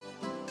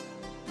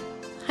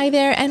Hi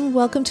there, and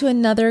welcome to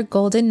another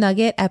Golden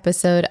Nugget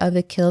episode of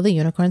the Kill the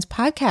Unicorns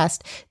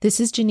podcast. This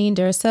is Janine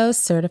Durso,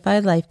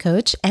 certified life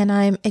coach, and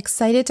I'm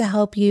excited to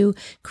help you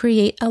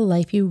create a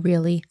life you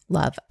really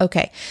love.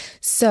 Okay,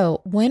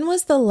 so when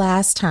was the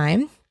last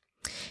time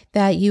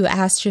that you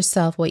asked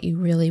yourself what you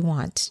really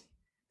want?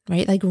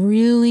 Right? Like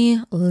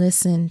really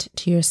listened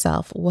to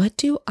yourself. What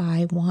do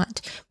I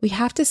want? We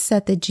have to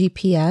set the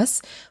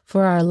GPS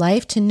for our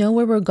life to know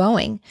where we're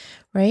going,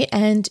 right?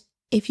 And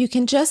if you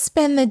can just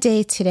spend the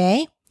day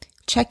today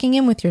checking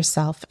in with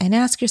yourself and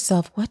ask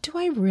yourself, what do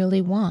I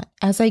really want?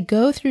 As you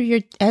go through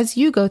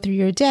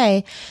your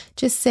day,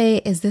 just say,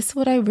 is this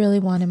what I really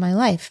want in my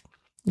life?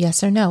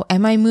 Yes or no?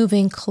 Am I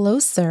moving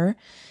closer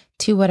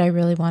to what I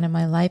really want in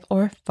my life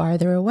or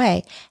farther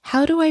away?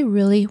 How do I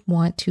really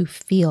want to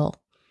feel?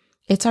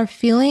 It's our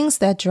feelings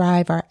that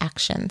drive our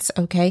actions,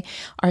 okay?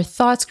 Our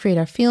thoughts create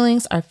our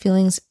feelings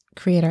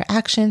create our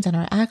actions, and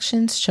our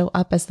actions show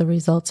up as the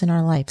results in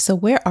our life. So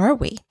where are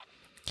we?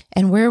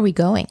 And where are we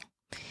going?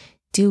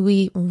 Do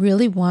we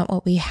really want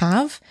what we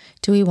have?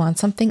 Do we want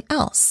something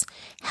else?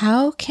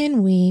 How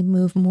can we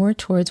move more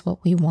towards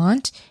what we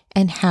want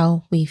and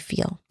how we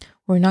feel?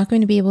 We're not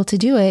going to be able to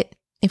do it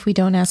if we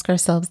don't ask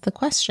ourselves the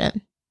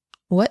question,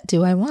 what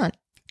do I want?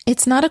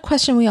 It's not a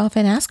question we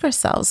often ask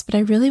ourselves, but I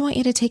really want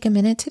you to take a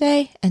minute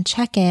today and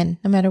check in,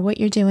 no matter what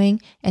you're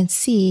doing, and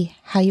see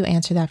how you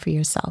answer that for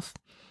yourself.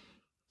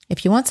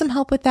 If you want some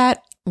help with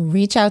that,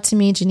 reach out to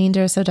me,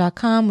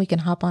 JanineDurso.com. We can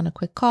hop on a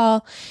quick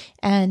call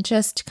and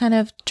just kind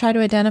of try to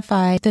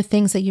identify the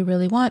things that you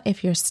really want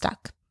if you're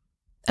stuck.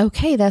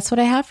 Okay, that's what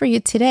I have for you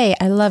today.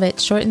 I love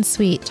it. Short and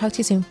sweet. Talk to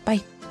you soon.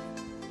 Bye.